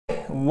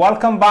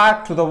Welcome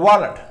back to the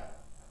Walnut.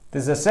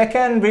 This is the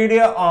second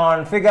video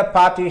on figure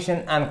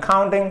partition and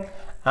counting,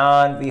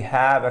 and we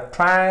have a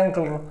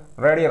triangle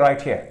ready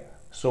right here.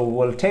 So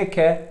we'll take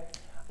a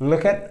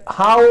look at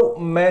how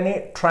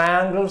many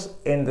triangles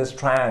in this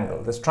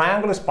triangle. This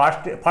triangle is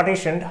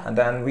partitioned, and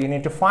then we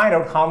need to find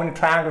out how many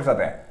triangles are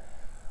there.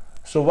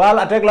 So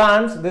at a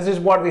glance, this is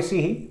what we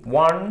see: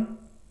 1,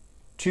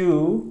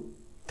 2,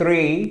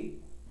 3,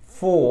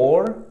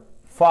 4,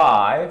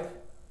 5,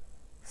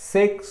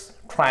 6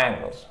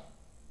 triangles.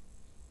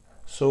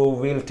 So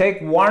we'll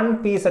take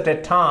one piece at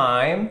a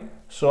time.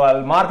 So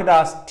I'll mark it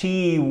as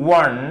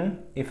T1.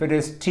 If it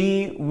is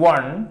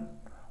T1,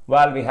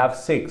 well, we have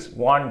 6.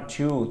 1,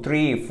 2,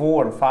 3,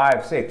 4,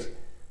 5, 6.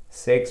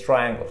 6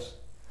 triangles.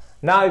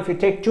 Now if you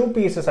take two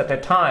pieces at a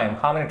time,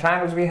 how many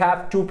triangles we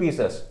have? 2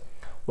 pieces.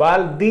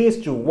 Well,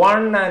 these two,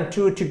 1 and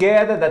 2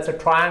 together, that's a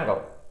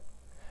triangle.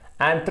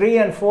 And 3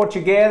 and 4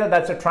 together,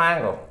 that's a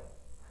triangle.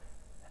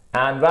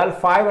 And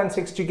 5 and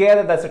 6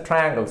 together, that's a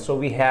triangle. So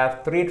we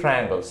have 3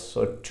 triangles.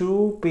 So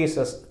 2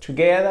 pieces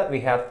together, we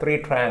have 3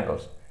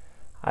 triangles.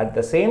 At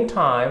the same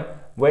time,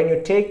 when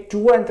you take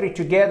 2 and 3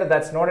 together,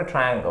 that's not a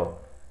triangle.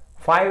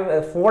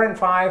 4 and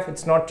 5,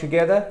 it's not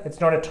together,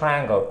 it's not a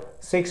triangle.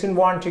 6 and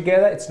 1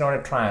 together, it's not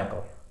a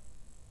triangle.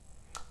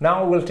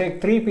 Now we'll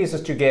take 3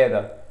 pieces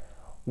together.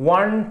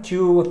 1,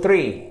 2,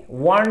 3.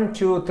 1,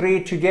 2,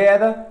 3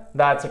 together,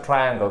 that's a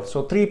triangle.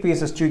 So 3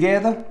 pieces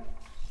together,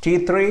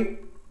 T3.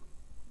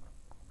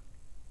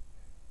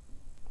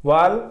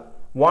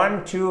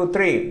 1, 2,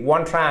 3,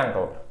 1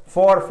 triangle.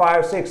 4,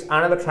 5, 6,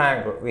 another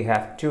triangle. We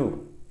have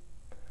 2.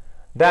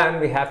 Then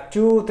we have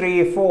 2,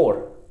 3,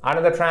 4,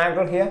 another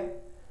triangle here.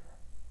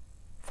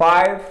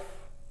 5,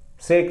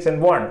 6,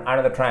 and 1,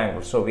 another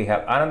triangle. So we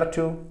have another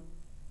 2.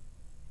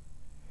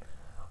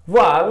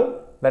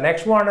 The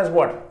next one is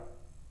what?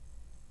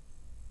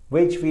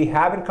 Which we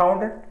haven't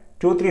counted.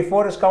 2, 3,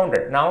 4 is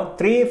counted. Now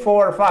 3,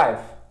 4, 5,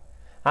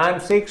 and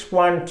 6,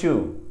 1,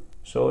 2.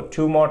 So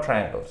 2 more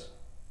triangles.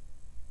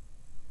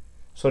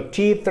 So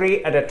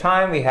T3 at a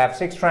time, we have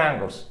 6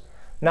 triangles.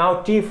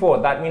 Now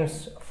T4, that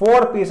means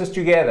 4 pieces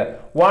together.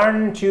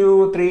 1,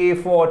 2, 3,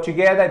 4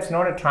 together, it's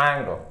not a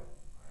triangle.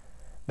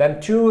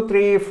 Then 2,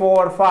 3,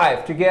 4,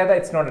 5 together,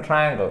 it's not a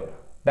triangle.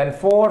 Then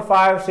 4,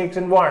 5, 6,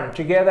 and 1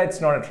 together,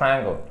 it's not a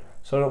triangle.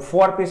 So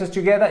 4 pieces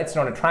together, it's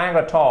not a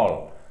triangle at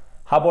all.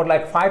 How about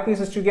like 5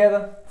 pieces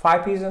together?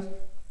 5 pieces?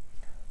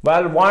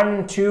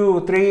 1,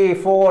 2, 3,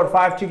 4,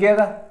 5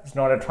 together, it's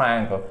not a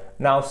triangle.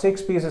 Now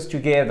 6 pieces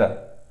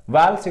together.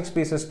 6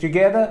 pieces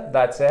together,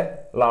 that's a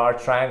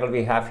large triangle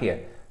we have here.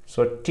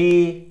 So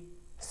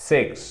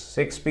T6,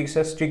 6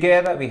 pieces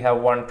together, we have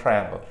 1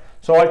 triangle.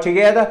 So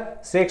altogether,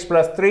 6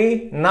 plus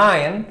 3,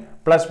 9,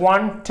 plus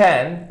 1,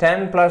 10,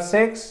 10 plus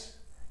 6,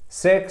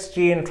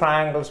 16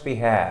 triangles we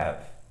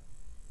have.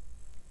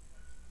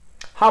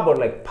 How about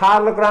like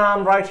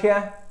parallelogram right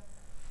here?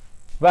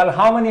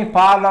 How many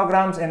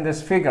parallelograms in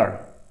this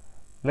figure?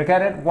 Look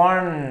at it.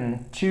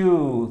 1,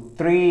 2,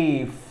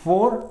 3,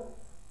 4,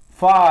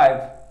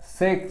 5,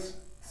 6,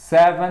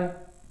 7,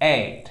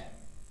 8.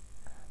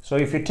 So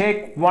if you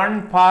take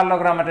one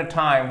parallelogram at a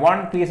time,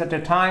 one piece at a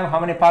time, how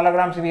many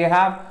parallelograms we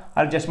have?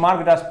 I'll just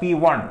mark it as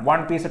P1,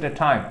 one piece at a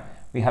time.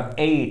 We have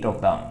 8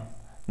 of them.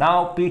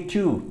 Now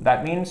P2,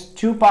 that means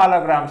 2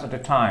 parallelograms at a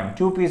time,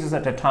 2 pieces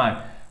at a time.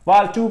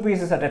 2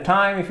 pieces at a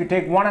time, if you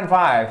take 1 and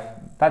 5,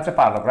 that's a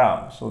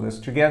parallelogram. So this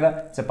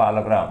together, it's a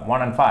parallelogram,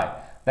 1 and 5.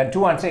 Then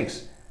 2 and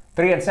 6,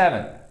 3 and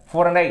 7,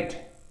 4 and 8.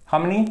 How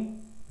many?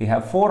 We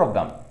have 4 of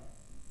them.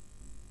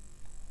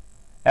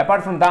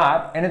 Apart from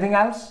that, anything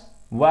else?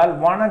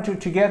 1 and 2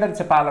 together, it's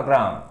a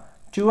parallelogram.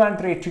 2 and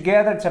 3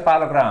 together, it's a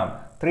parallelogram.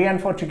 3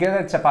 and 4 together,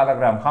 it's a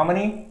parallelogram. How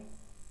many?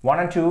 1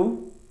 and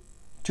 2,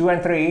 2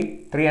 and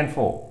 3, 3 and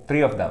 4.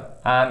 3 of them.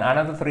 And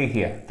another 3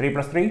 here. 3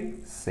 plus 3,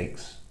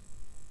 6.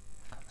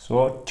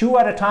 So 2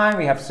 at a time,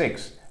 we have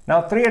 6.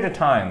 Now 3 at a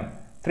time.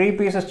 3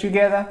 pieces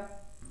together.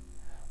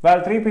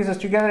 3 pieces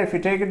together, if you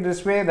take it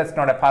this way, that's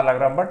not a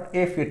parallelogram. But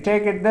if you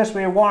take it this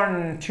way,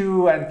 1,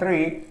 2, and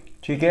 3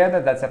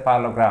 together, that's a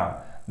parallelogram.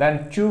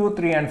 Then 2,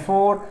 3, and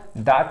 4,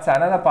 that's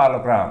another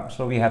parallelogram.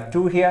 So we have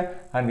 2 here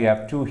and we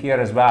have 2 here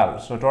as well.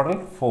 So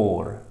total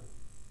 4.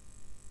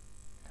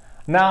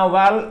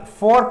 Now,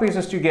 4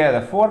 pieces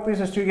together. 4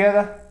 pieces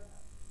together.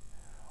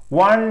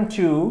 1,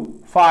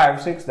 2,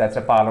 5, 6, that's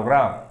a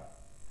parallelogram.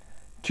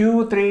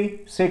 2,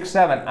 3, 6,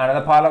 7,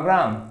 another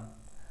parallelogram.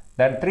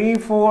 Then 3,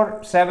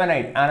 4, 7,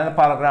 8, another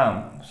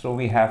parallelogram. So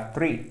we have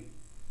 3.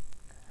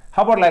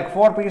 How about like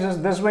 4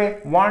 pieces this way?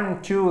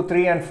 1, 2,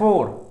 3, and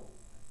 4.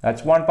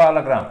 That's one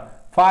parallelogram.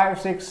 5,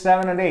 6,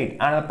 7, and 8,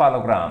 another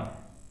parallelogram.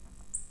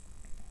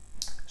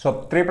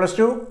 So 3 plus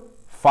 2,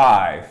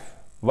 5.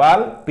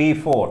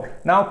 P4.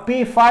 Now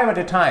P5 at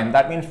a time.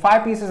 That means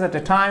 5 pieces at a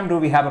time. Do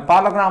we have a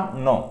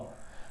parallelogram? No.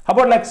 How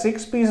about like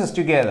 6 pieces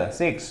together?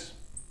 6.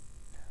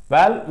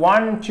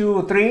 1,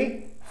 2,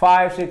 3,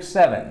 5, 6,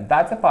 7.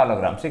 That's a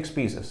parallelogram. 6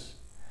 pieces.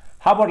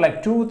 How about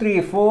like 2, 3,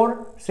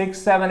 4,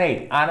 6, 7,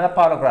 8? Another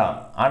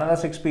parallelogram, another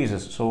 6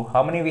 pieces. So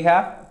how many we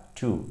have?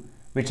 2.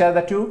 Which are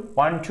the 2?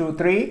 1, 2,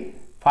 3,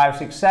 5,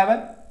 6,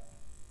 7.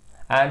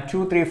 And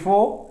 2, 3,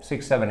 4,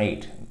 6, 7,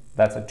 8.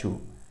 That's a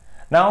 2.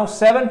 Now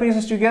 7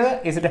 pieces together,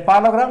 is it a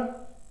parallelogram?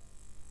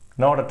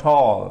 Not at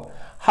all.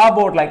 How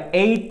about like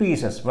 8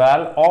 pieces?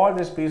 Well, all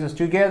these pieces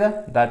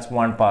together, that's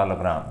one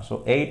parallelogram.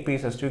 So 8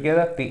 pieces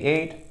together,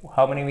 P8,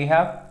 how many we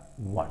have?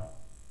 1.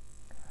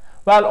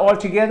 Well, all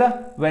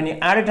together, when you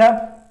add it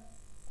up,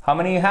 how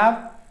many you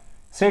have?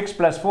 6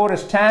 plus 4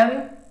 is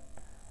 10,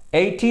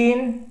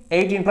 18,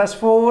 18 plus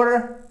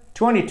 4,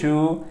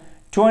 22,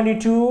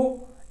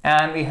 22,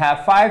 and we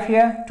have 5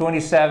 here,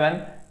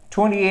 27,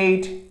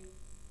 28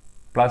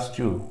 plus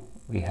 2.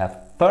 We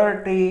have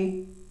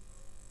 30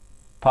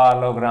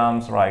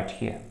 parallelograms right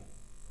here.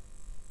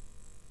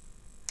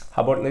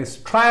 How about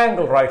this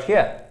triangle right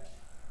here?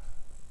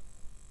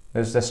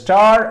 This is the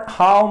star.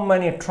 How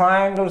many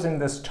triangles in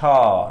the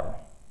star?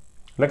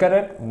 Look at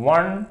it.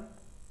 1,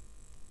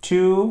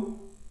 2,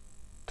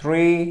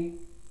 3,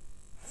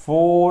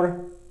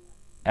 4,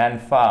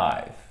 and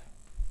 5.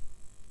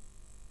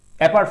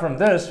 Apart from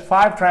this,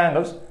 5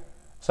 triangles.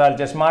 So I'll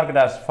just mark it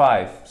as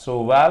 5.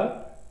 So,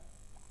 well,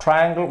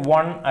 triangle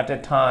 1 at a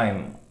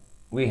time.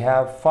 We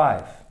have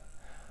 5.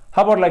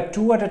 How about like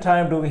 2 at a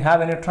time? Do we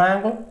have any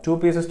triangle? 2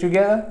 pieces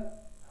together?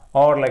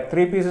 Or like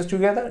 3 pieces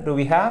together? Do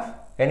we have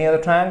any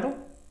other triangle?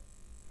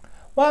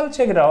 Well,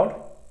 check it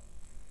out.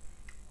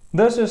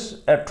 This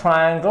is a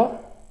triangle.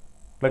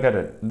 Look at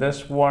it.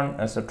 This one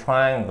is a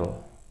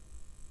triangle.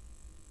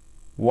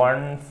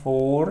 1,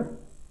 4,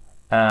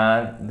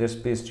 and this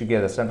piece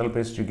together, central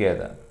piece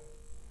together.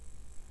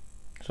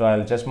 So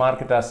I'll just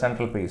mark it as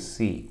central piece,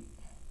 C.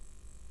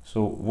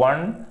 So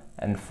 1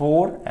 and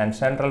 4 and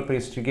central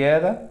piece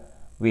together,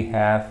 we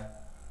have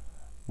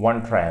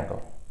one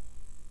triangle.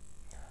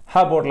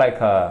 How about like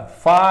a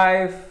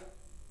 5,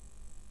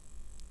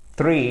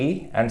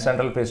 3 and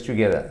central piece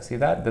together? See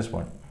that? This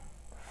one.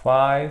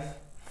 5,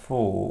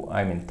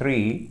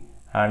 3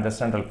 and the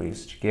central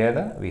piece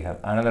together, we have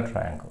another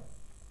triangle.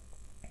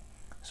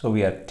 So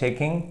we are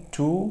taking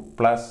 2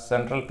 plus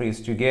central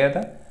piece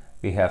together.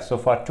 We have so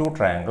far 2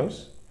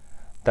 triangles.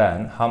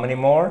 Then how many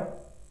more?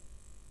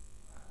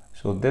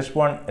 So this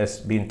one is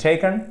being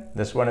taken.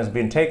 This one has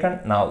been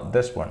taken. Now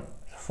this one.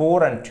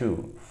 4 and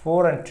 2.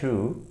 4 and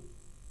 2.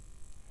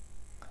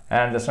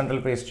 And the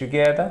central piece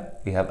together.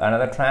 We have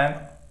another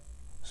triangle.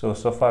 So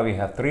far we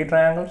have 3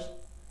 triangles.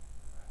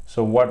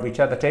 So which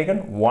are the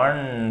taken?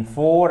 1,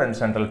 4 and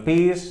central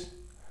piece.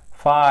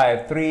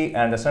 5, 3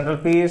 and the central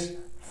piece.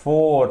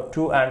 4,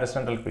 2 and the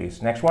central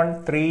piece. Next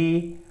one,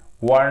 3,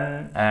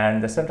 1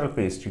 and the central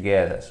piece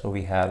together. So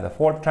we have the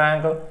 4th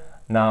triangle.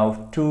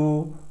 Now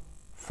 2,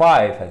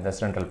 5 and the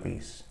central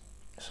piece.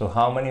 So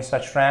how many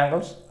such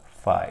triangles?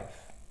 5.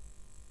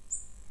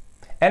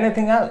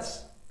 Anything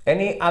else?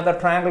 Any other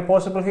triangle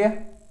possible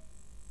here?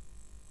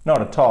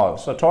 Not at all.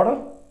 So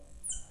total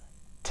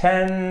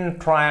 10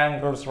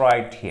 triangles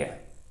right here.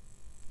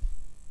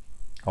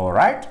 All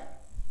right.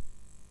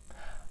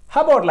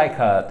 How about like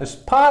this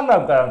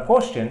parallelogram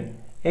question?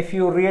 If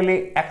you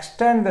really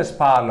extend this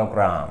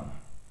parallelogram,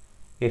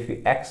 if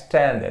you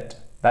extend it,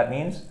 that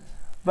means,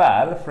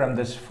 well, from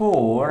this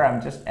 4, I'm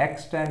just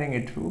extending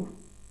it to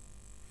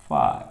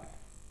 5.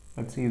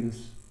 Let's see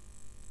this.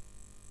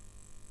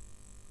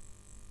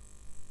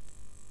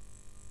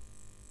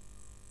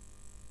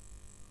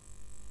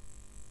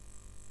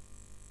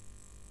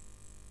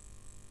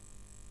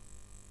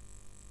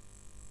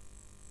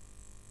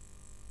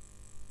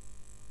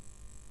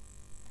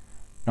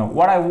 Now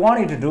what I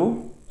want you to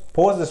do,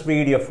 pause this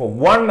video for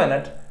 1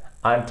 minute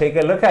and take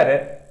a look at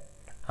it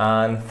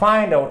and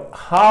find out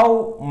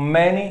how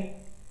many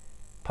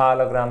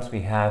parallelograms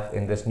we have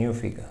in this new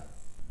figure.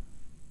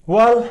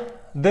 Well,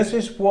 this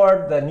is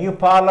what the new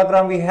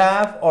parallelogram we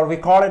have, or we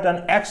call it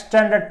an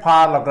extended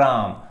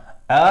parallelogram.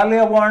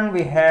 Earlier one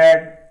we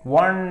had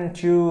 1,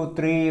 2,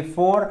 3,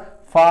 4,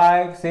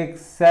 5,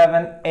 6,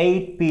 7,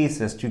 8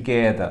 pieces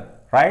together,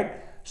 right?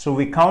 So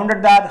we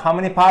counted that, how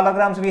many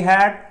parallelograms we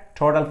had?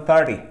 Total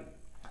 30.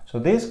 So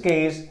this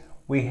case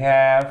we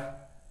have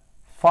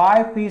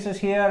 5 pieces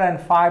here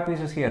and 5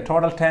 pieces here,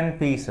 total 10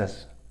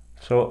 pieces.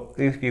 So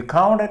if you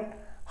count it,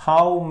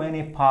 how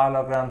many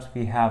parallelograms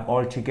we have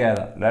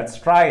altogether? Let's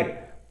try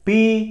it.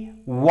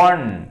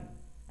 P1.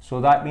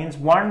 So that means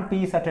 1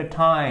 piece at a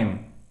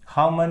time.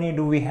 How many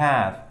do we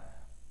have?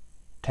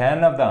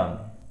 10 of them.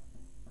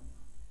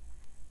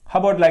 How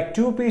about like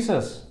 2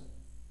 pieces?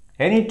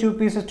 Any 2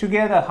 pieces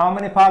together, how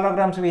many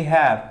parallelograms we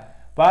have?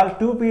 Well,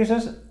 2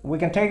 pieces, we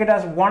can take it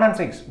as 1 and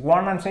 6,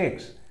 1 and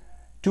 6,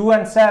 2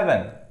 and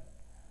 7,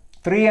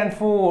 3 and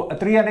 4,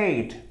 3 and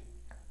 8,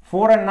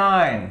 4 and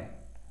 9,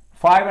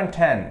 5 and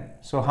 10.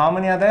 So how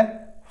many are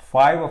there?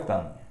 5 of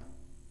them.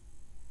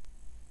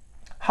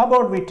 How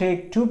about we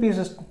take 2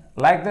 pieces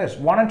like this,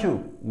 1 and 2,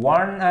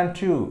 1 and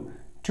 2,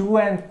 2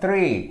 and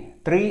 3,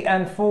 3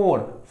 and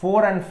 4,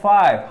 4 and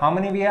 5. How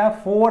many we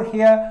have? 4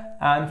 here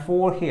and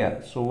 4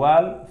 here. So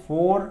well,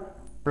 4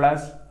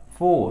 plus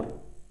 4.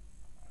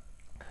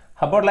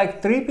 How about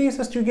like 3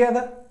 pieces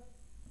together?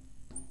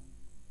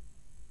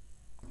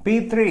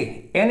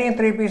 P3, any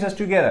three pieces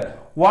together.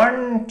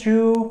 1,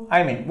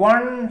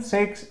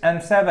 6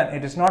 and 7,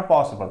 it is not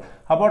possible.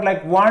 How about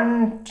like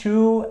 1,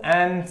 2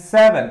 and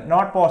 7,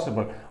 not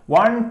possible.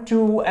 1,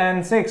 2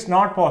 and 6,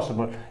 not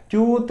possible.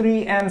 2,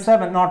 3 and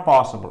 7, not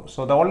possible.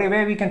 So the only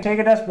way we can take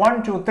it as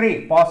 1, 2,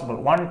 3, possible.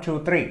 1,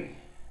 2, 3.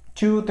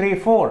 2, 3,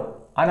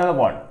 4, another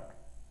one.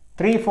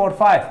 3, 4,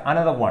 5,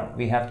 another one.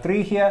 We have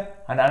 3 here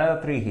and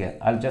another 3 here.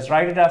 I'll just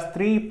write it as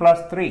 3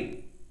 plus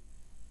 3.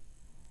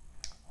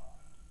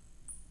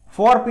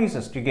 4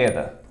 pieces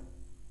together.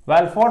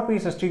 Well, 4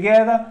 pieces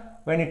together,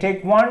 when you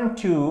take 1,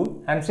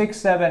 2 and 6,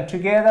 7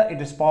 together,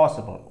 it is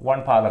possible.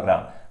 One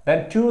parallelogram.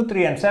 Then 2,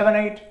 3 and 7,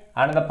 8,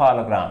 another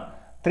parallelogram.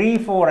 3,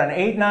 4 and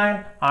 8,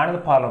 9, another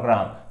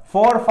parallelogram.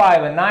 4,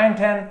 5 and 9,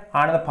 10,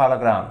 another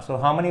parallelogram. So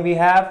how many we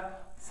have?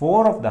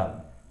 4 of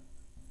them.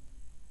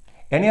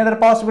 Any other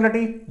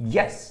possibility?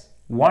 Yes.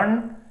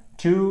 1,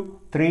 2,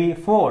 3,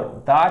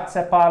 4. That's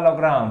a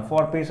parallelogram.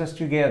 4 pieces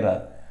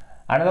together.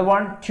 Another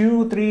one,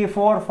 2, 3,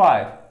 4,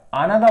 5.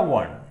 Another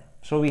one.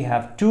 So we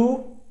have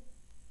 2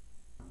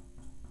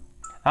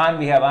 and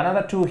we have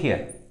another 2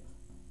 here.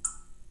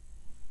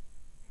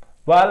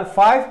 Well,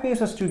 5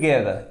 pieces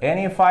together.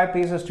 Any 5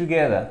 pieces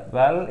together.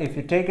 Well, if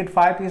you take it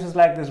 5 pieces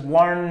like this,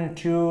 1,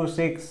 2,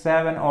 6,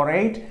 7 or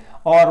 8,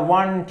 or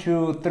 1,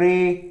 2,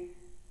 3,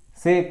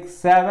 6,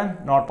 7,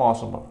 not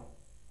possible.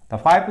 The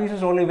 5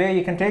 pieces only way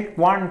you can take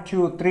 1,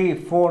 2, 3,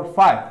 4,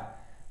 5.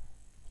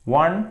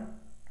 1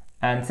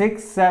 and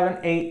 6, 7,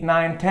 8,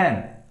 9,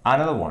 10.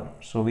 Another one.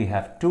 So we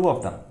have 2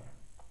 of them.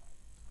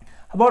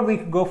 How about we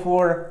go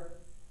for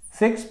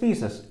 6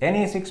 pieces?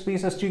 Any 6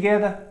 pieces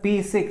together?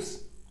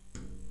 P6.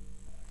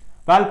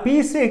 Well,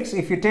 P6,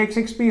 if you take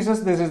 6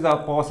 pieces, this is the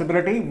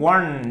possibility.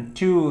 1,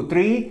 2,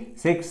 3,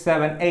 6,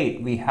 7,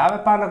 8. We have a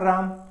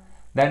parallelogram.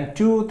 Then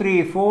 2,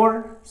 3,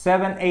 4,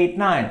 7, 8,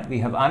 9. We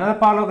have another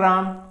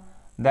parallelogram.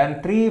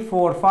 Then 3,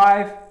 4,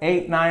 5,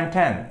 8, 9,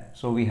 10.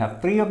 So we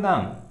have 3 of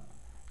them.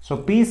 So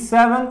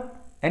P7,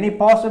 any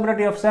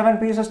possibility of 7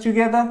 pieces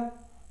together?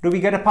 Do we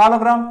get a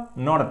parallelogram?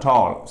 Not at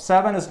all.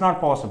 7 is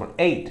not possible.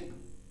 8.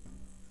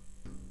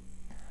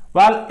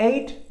 Well,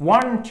 8,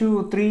 1,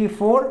 2, 3,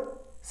 4,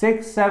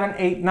 6, 7,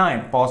 8,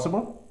 9.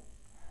 Possible.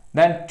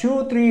 Then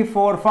 2, 3,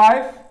 4,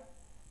 5,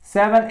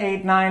 7,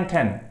 8, 9,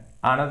 10.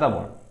 Another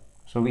one.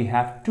 So we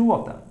have 2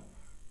 of them.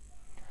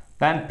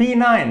 Then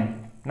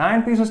P9,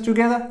 9 pieces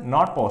together?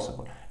 Not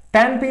possible.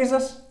 10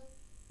 pieces?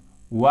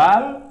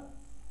 Well,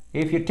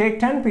 if you take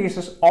 10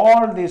 pieces,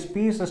 all these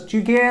pieces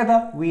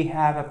together, we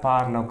have a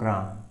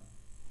parallelogram.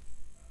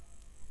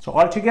 So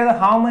altogether,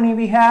 how many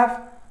we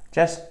have?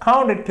 Just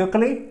count it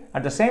quickly.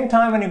 At the same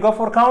time, when you go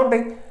for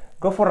counting,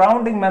 go for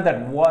rounding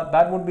method.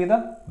 That would be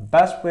the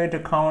best way to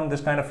count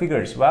this kind of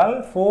figures.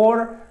 Well,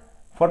 4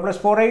 plus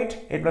 4, 8,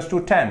 8 plus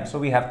 2, 10. So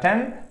we have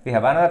 10, we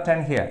have another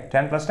 10 here.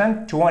 10 plus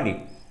 10,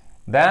 20.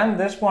 Then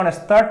this one is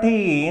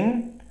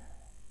 13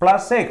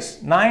 plus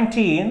 6,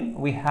 19.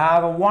 We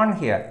have a 1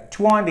 here.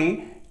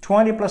 20,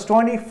 20 plus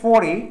 20,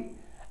 40.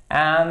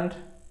 And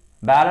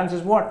balance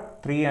is what?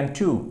 3 and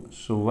 2.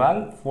 So,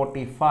 well,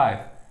 45.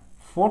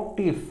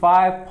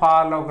 45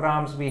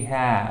 parallelograms we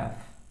have.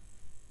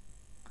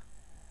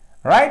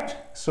 Right?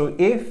 So,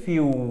 if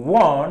you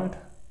want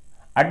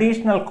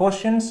additional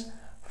questions,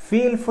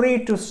 feel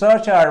free to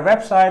search our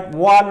website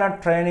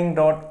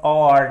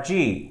walnuttraining.org.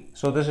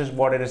 So, this is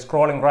what it is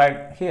scrolling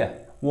right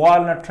here.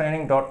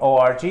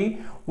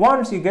 walnuttraining.org.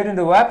 Once you get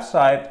into the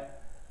website,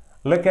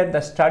 look at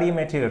the study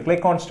material.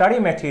 Click on study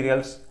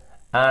materials,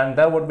 and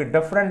there would be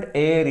different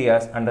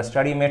areas under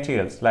study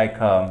materials like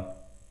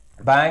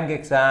bank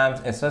exams,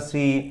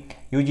 SSC,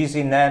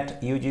 UGC NET,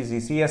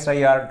 UGC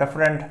CSIR.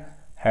 Different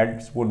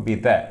heads would be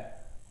there.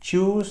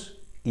 Choose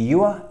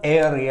your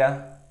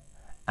area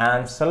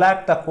and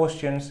select the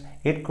questions.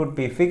 It could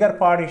be figure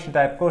partition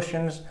type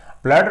questions,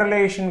 blood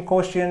relation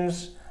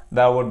questions,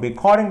 there would be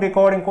coding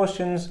decoding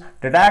questions,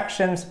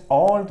 deductions,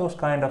 all those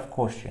kind of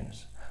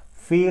questions.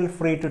 Feel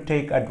free to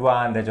take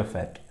advantage of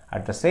it.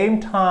 At the same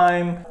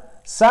time,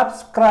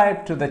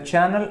 subscribe to the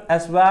channel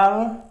as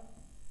well.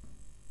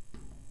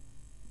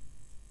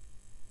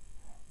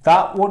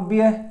 That would be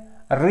a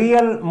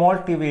real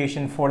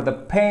motivation for the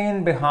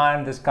pain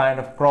behind this kind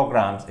of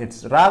programs.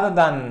 It's rather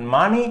than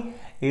money,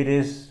 it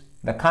is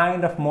the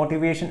kind of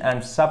motivation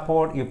and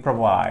support you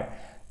provide.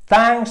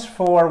 Thanks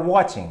for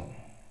watching.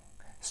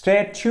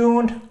 Stay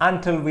tuned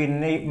until we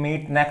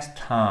meet next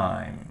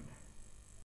time.